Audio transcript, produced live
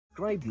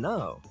subscribe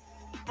now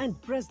and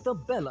press the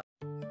bell icon.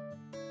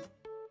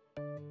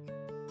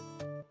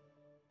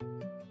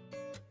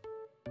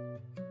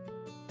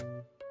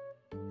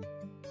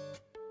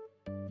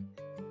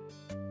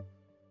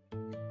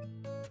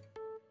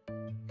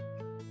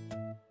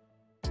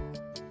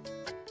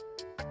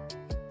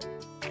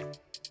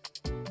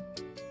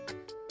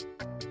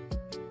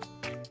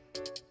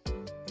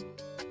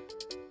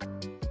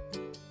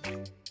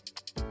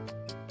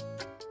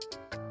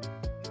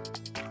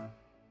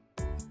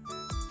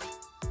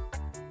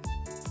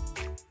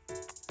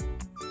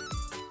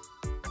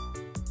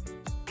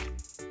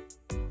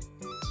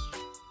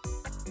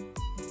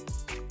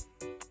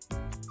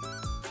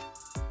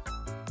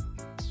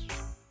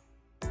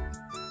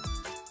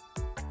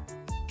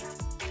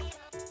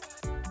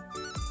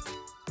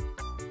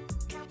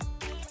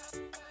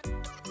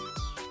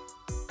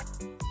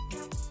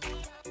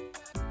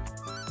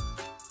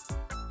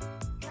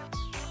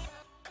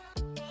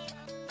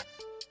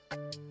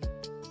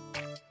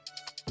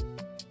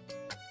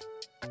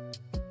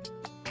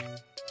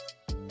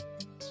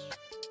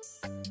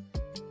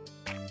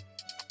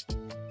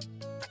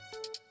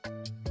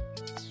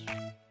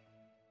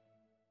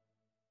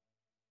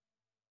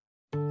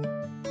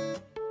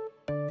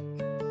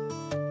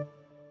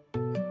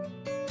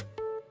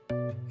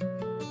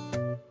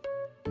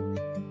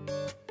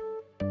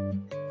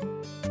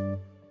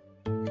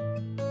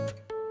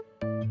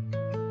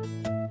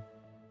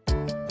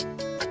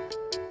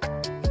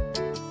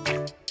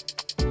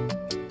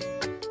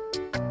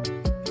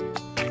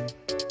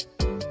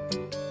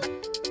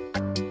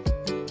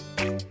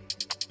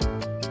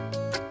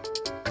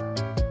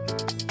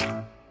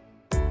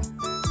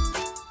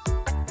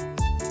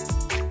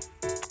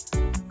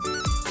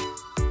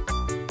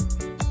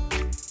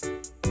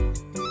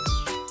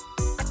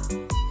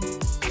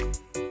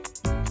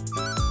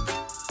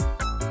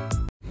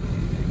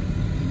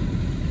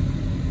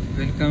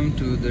 Welcome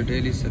to the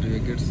daily survey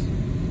kits.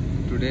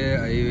 Today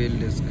I will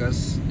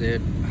discuss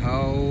that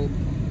how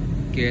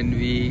can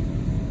we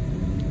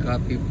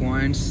copy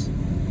points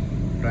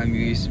from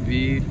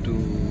USB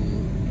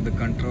to the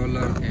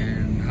controller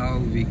and how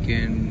we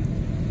can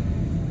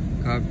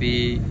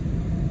copy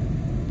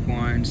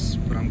points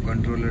from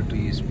controller to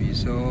USB.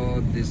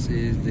 So this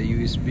is the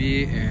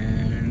USB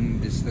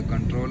and this is the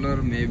controller.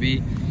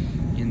 Maybe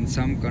in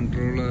some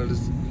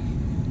controllers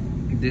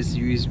this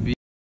USB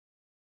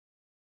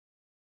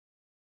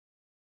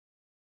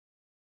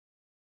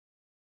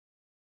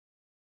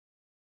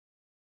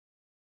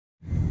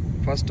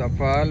First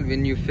of all,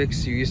 when you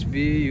fix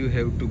USB, you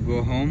have to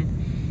go home.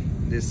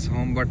 This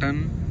home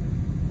button.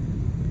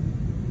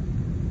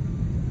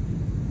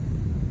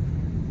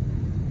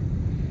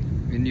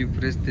 When you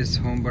press this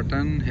home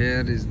button,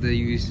 here is the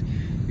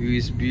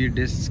USB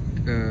disk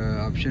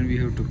option. We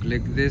have to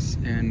click this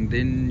and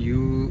then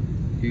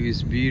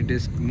USB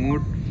disk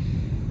mode.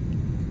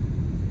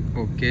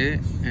 Okay,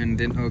 and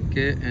then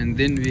okay, and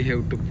then we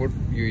have to put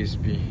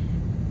USB.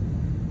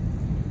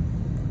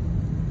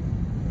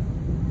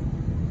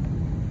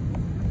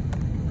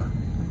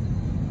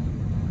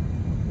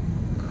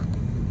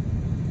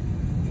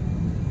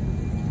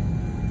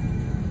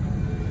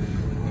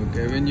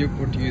 Okay, when you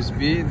put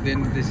USB,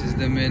 then this is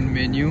the main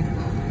menu.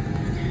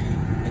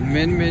 In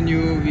main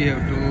menu, we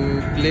have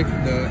to click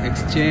the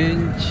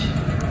exchange.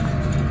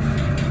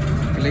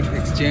 Click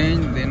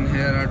exchange. Then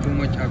here are too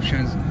much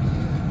options.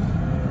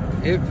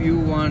 If you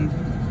want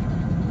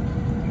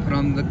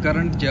from the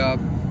current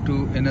job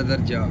to another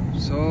job,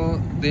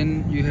 so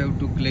then you have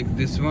to click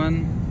this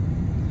one.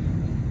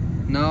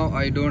 Now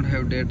I don't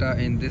have data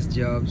in this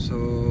job,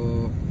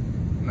 so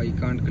I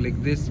can't click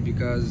this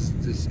because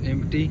this is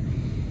empty.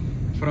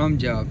 From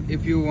job,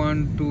 if you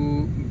want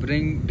to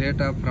bring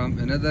data from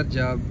another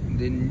job,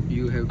 then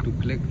you have to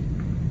click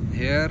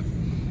here.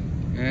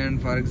 And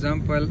for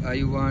example,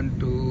 I want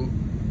to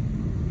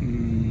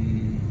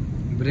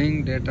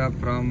bring data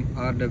from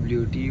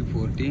RWT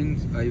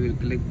 14. I will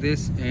click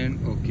this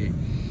and OK.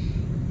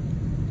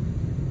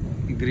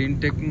 Green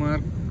tick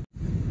mark.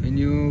 When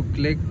you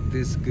click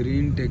this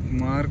green tick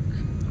mark,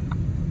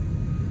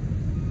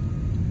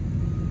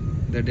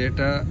 the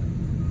data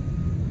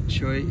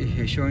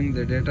showing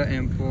the data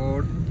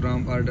import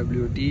from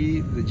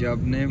RWT, the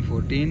job name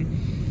 14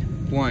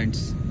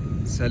 points.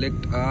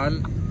 Select all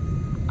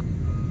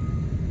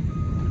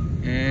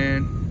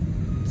and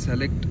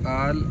select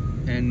all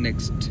and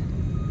next.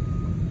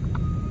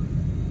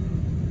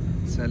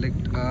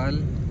 Select all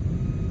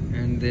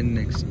and then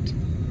next.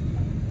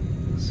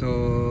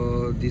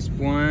 So this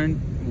point,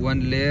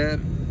 one layer,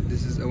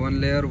 this is a one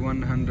layer,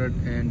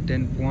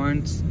 110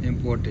 points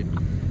imported.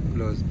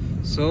 Close.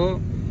 So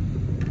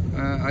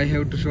I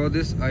have to show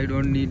this. I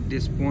don't need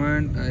this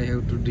point. I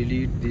have to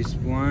delete these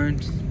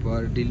points.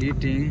 For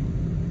deleting,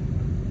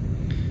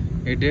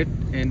 edit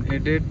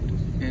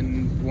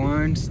and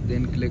points,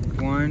 then click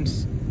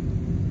points.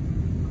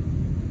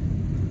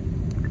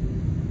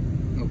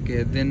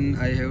 Okay, then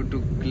I have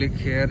to click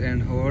here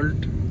and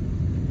hold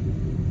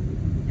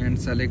and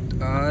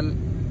select all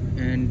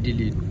and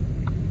delete.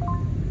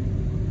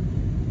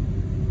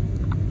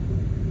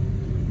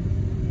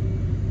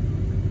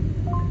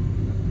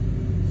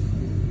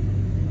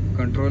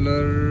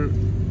 controller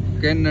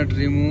cannot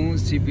remove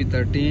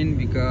CP13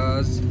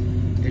 because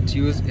it's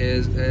used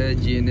as a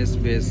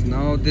GNS base.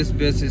 Now this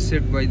base is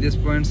set by this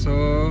point,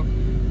 so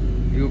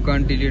you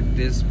can't delete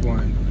this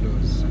point.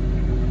 Close.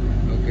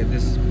 Okay,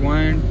 this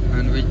point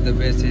on which the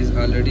base is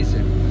already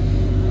set.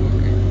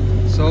 Okay,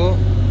 so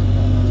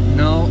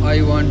now I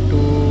want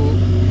to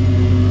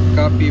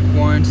copy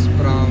points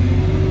from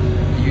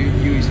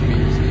USB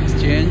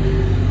exchange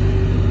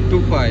to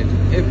file.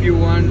 If you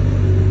want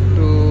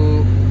to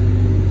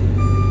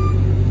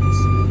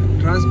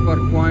transfer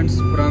points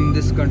from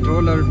this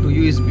controller to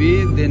USB,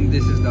 then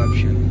this is the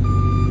option.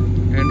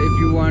 And if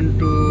you want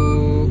to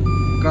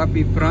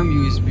copy from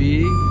USB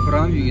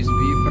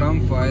from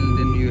file,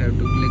 then you have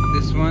to click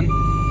this one.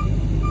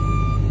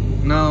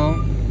 Now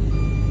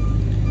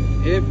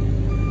if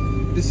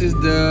this is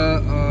the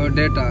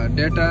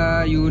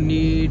data you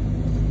need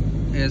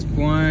as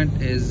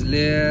point, as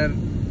layer,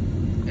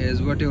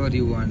 as whatever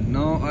you want.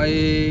 Now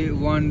I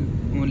want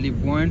only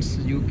points.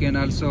 You can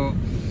also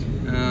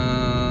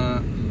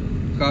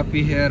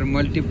copy here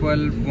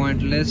multiple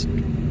point list,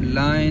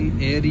 line,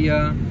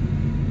 area,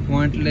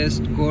 point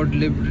list, code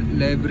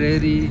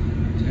library,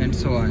 and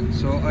so on.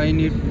 So I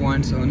need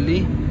points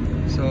only,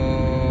 so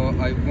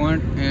I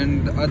want.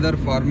 And the other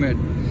format,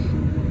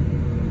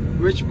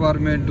 which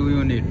format do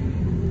you need?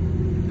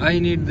 I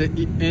need the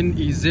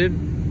NEZ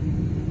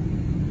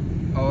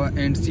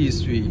and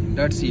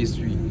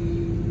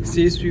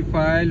CSV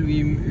file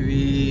we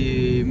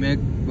make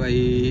by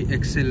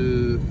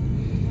Excel,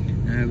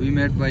 we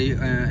made by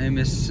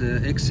MS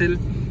Excel.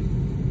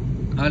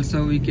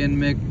 Also we can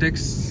make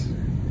text.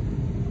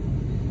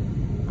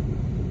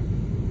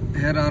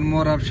 Here are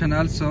more options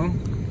also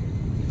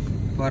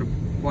for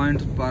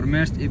point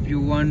formats. If you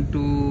want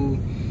to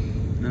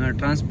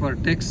transfer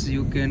text,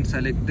 you can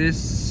select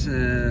this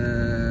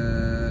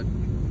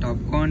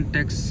Topcon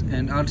text,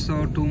 and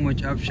also too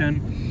much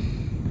option.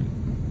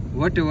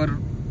 Whatever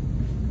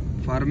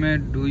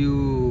format do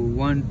you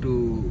want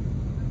to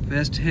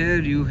paste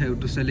here, you have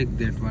to select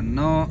that one.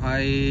 Now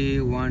I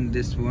want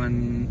this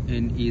one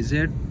in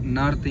EZ,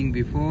 northing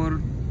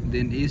before,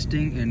 then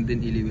easting, and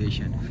then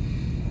elevation,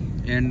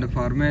 and the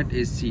format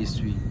is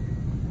CSV.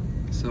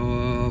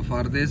 So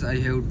for this I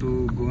have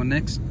to go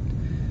next.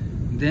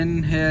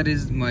 Then here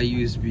is my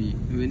USB.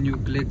 When you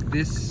click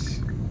this,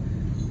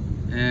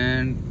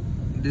 and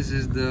this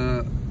is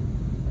the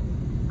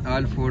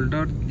all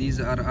folder, these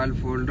are all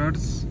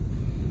folders,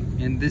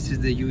 and this is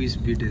the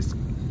USB disk.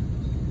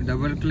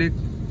 Double click,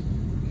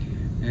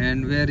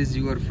 and where is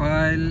your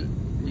file?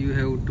 You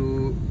have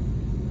to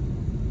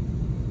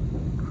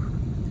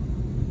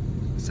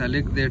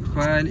select that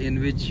file in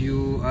which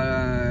you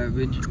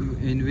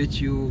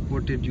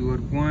put it your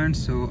point.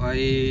 So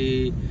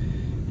I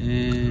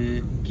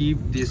keep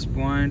this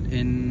point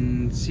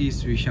in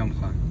CSV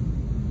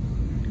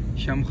Shamkha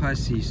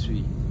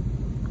CSV.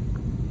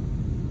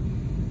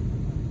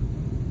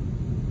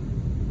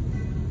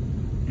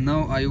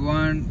 Now I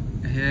want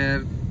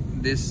here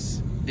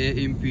this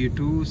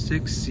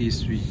AMP26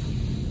 CSV.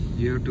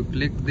 You have to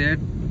click that,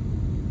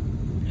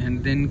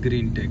 and then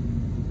green tick.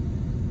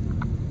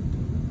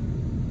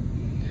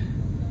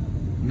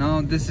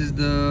 Now this is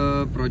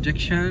the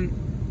projection,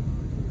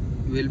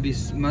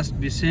 must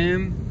be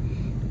same,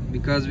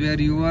 because where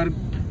you work,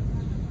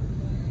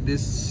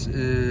 this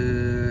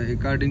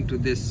according to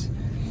this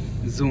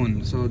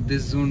zone. So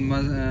this zone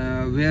must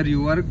where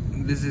you work,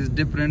 this is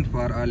different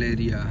for all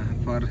area.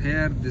 For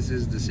here this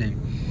is the same.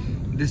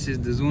 This is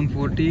the zone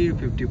 40,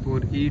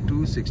 54E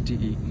to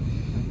 60E,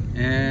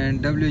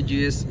 and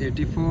WGS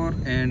 84,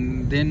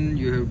 and then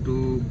you have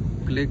to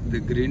click the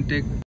green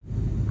tick.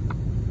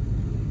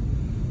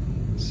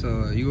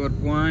 So your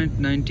point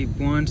 90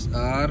 points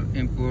are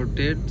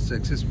imported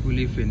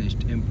successfully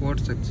finished. Import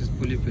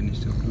successfully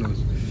finished. So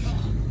close.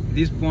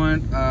 These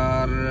points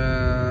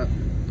are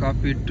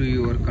copied to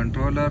your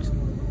controller.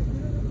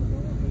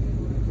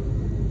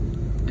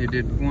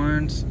 Edit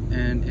points,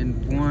 and in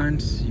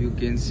points you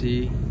can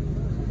see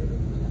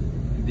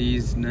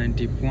these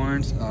 90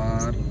 points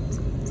are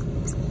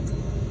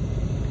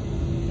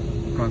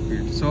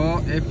copied.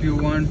 So if you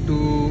want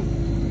to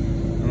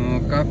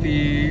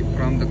copy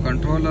from the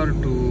controller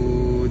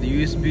to the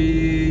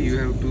USB, you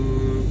have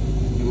to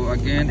go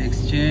again,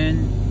 exchange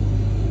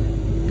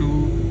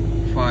to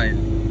file,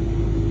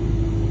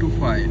 to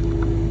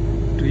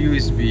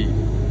USB.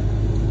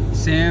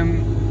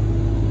 Same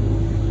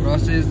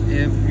process.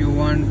 If you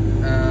want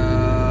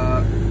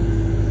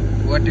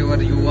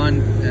whatever you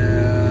want,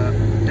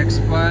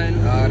 text file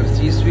or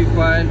CSV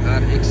file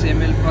or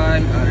XML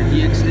file or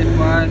DXF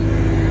file,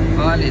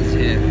 all is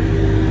here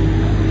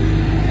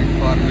in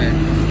format.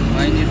 I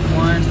need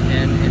points,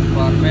 and in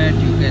format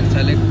you can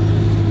select.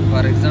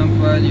 For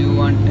example, you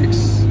want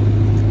text,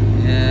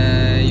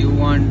 you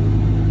want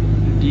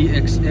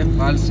DXF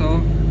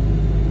also,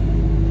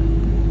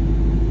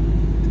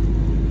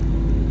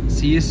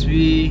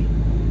 CSV,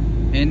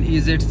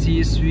 NEZ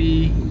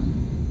CSV,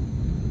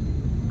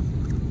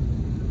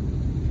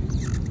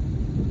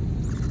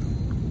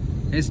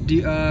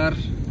 SDR,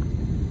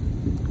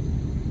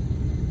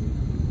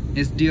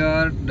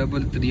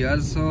 SDR33.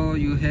 Also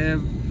you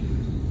have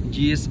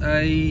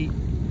GSI.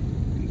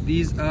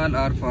 These all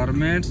are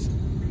formats.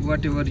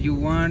 Whatever you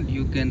want,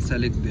 you can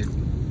select that.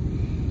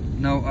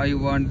 Now I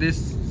want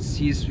this.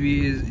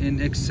 CSV is in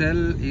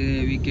Excel.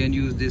 We can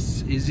use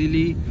this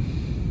easily.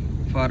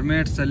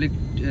 Format,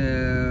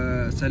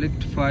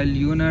 select file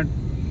unit,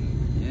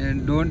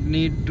 and don't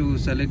need to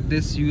select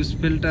this. Use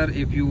filter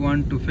if you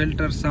want to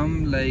filter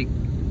some, like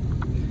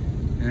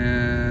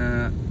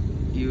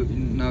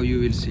now you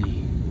will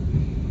see,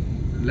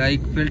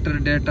 like filter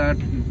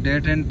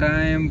date and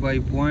time by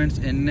points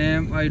and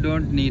name. I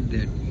don't need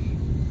that.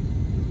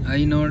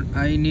 I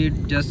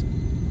need just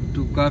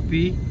to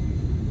copy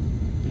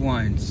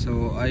points,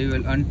 so I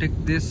will untick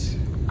this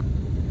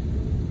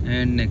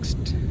and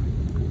next.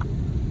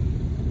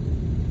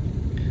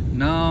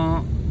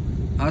 Now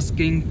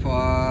asking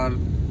for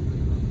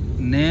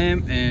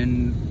name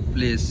and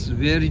place,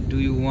 where do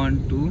you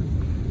want to,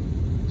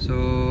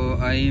 so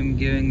I am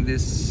giving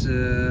this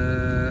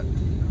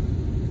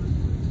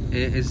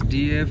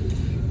ASDF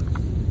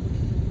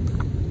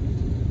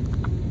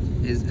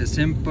is a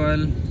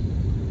simple.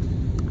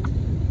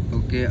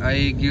 Okay,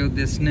 I give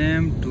this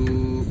name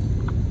to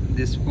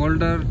this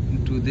folder,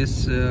 to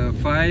this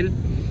file,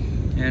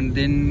 and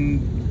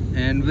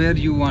where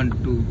you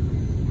want to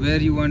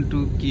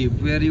keep,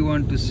 where you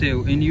want to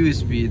save in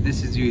USB.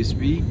 This is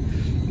USB.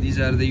 These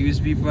are the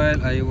USB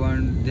file. I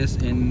want this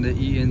in the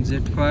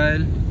ENZ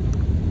file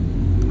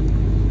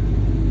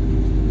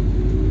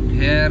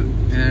here,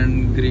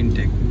 and green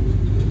tick,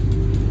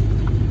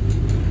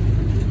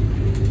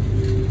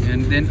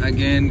 and then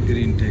again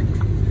green tick.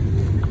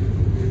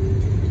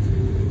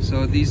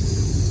 So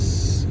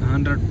these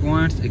 100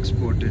 points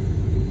exported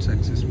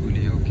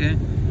successfully. Okay,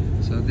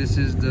 so this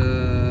is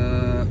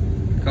the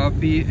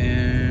copy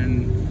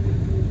and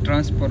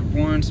transfer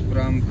points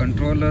from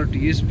controller to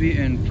USB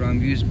and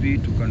from USB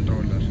to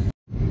controller.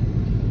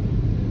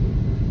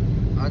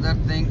 Other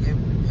thing,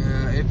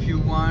 if you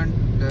want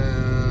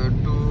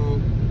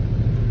to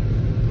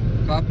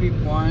copy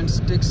points,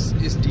 text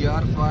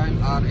SDR file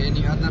or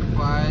any other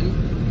file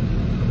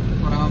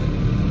from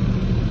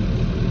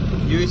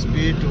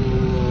USB to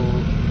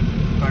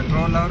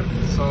controller,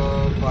 so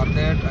for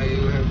that I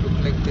have to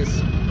click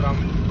this from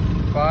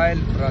file,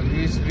 from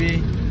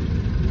USB,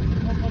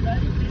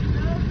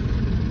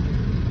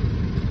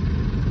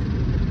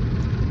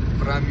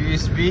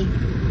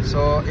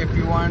 So if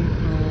you want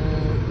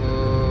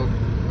to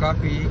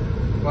copy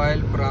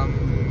file from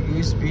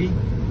USB,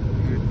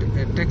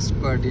 text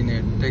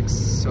coordinate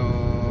text,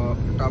 so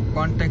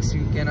TOPCon text,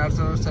 you can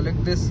also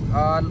select this.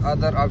 All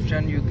other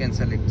option you can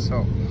select.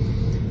 So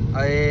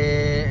I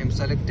am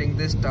selecting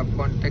this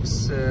TOPCon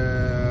text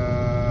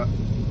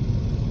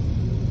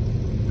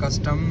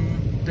custom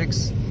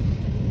text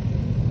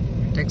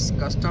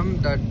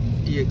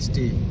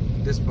custom.txt,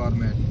 this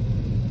format.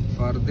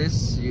 For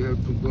this you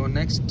have to go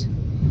next,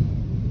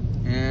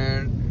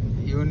 and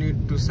you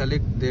need to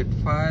select that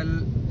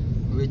file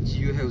which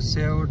you have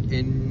saved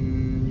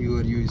in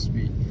your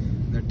USB.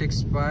 The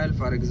text file,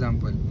 for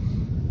example,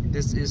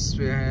 this is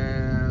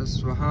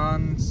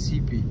Swahan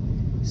CP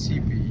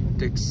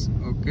text.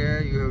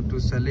 Okay, you have to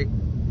select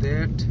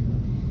that,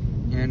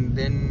 and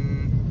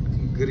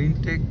then green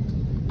tick.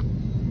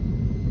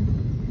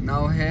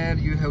 Now here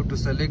you have to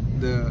select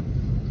the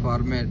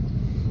format,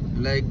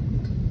 like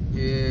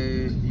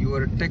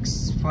your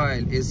text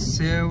file is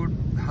saved,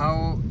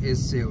 how is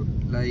saved,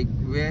 like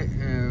where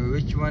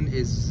which one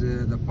is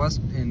the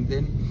first, and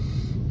then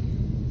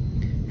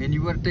in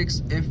your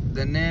text, if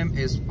the name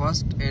is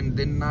first and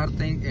then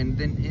northing and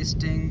then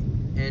easting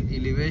and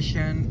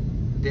elevation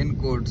then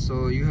code,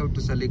 so you have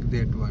to select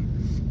that one.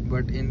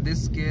 But in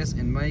this case,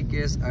 in my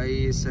case,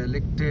 I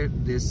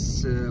selected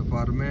this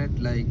format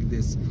like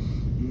this: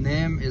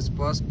 name is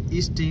first,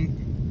 easting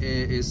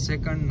is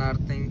second,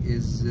 northing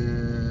is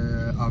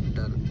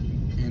after.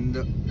 In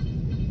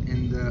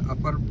the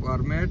upper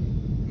format,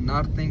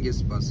 northing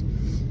is first,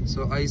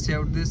 so I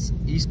saved this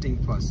easting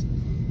first.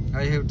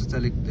 I have to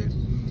select that.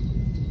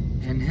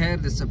 And here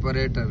the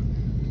separator,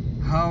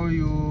 how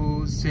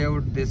you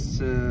saved this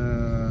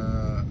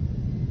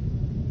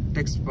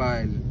text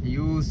file.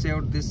 You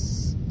saved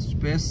this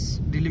space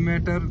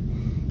delimiter,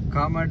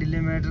 comma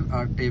delimiter,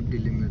 or tape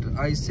delimiter.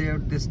 I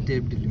saved this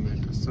tape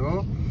delimiter.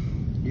 So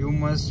you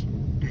must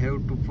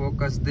have to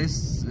focus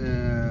this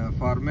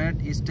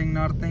format, easting,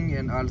 northing,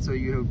 and also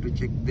you have to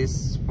check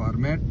this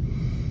format,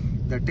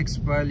 the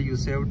text file you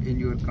saved in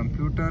your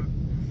computer.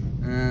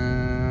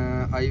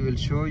 I will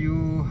show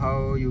you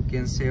how you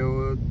can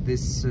save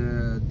this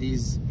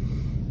these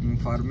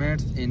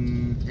formats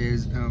in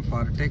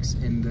for text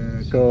in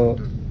the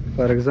computer.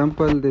 For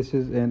example, this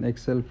is an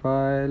Excel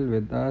file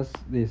with us.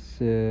 This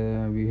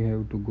we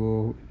have to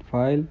go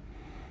file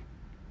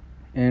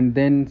and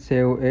then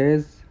save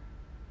as.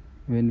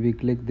 When we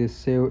click this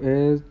save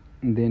as,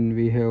 then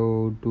we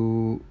have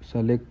to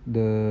select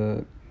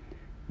the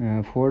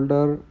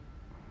folder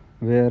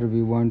where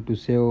we want to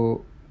save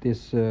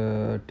this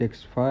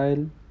text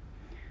file.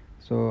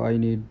 So I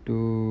need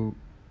to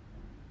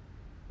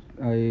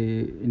I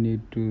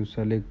need to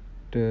select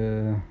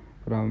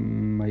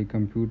from my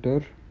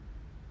computer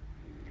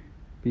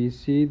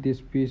PC,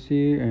 this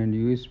PC and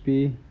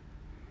USB,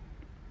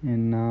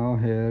 and now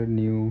here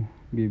new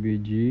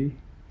BBG.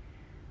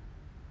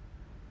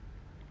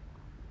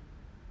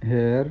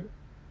 Here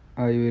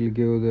I will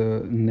give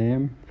the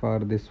name for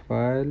this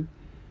file.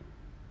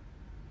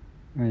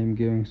 I am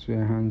giving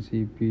Swahan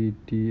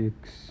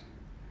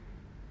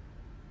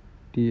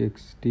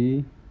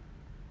CPTXT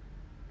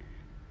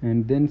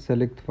and then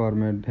select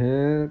format.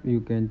 Here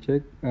you can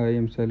check I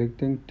am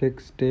selecting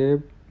text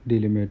tab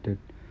delimited.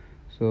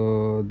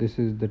 So this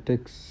is the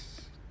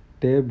text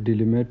tab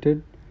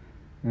delimited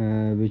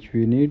which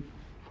we need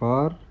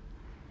for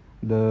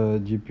the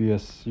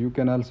GPS. You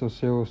can also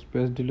save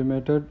space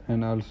delimited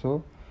and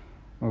also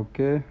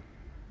okay.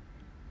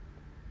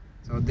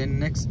 So then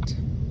next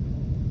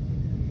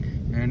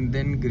and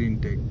then green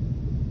tag.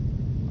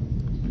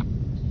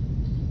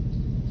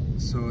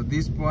 So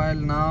this file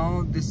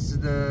now, this is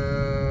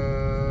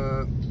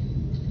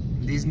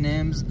these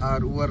names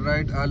are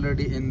override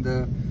already in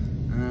the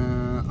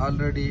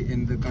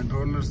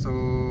controller, so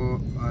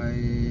I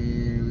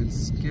will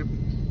skip.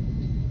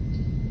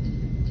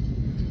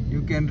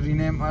 You can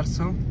rename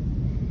also,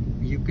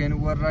 you can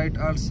override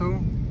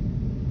also,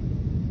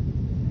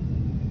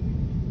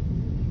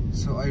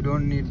 so I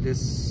don't need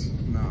this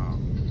now.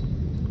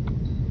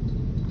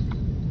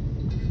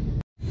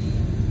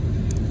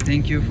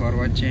 Thank you for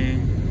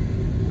watching.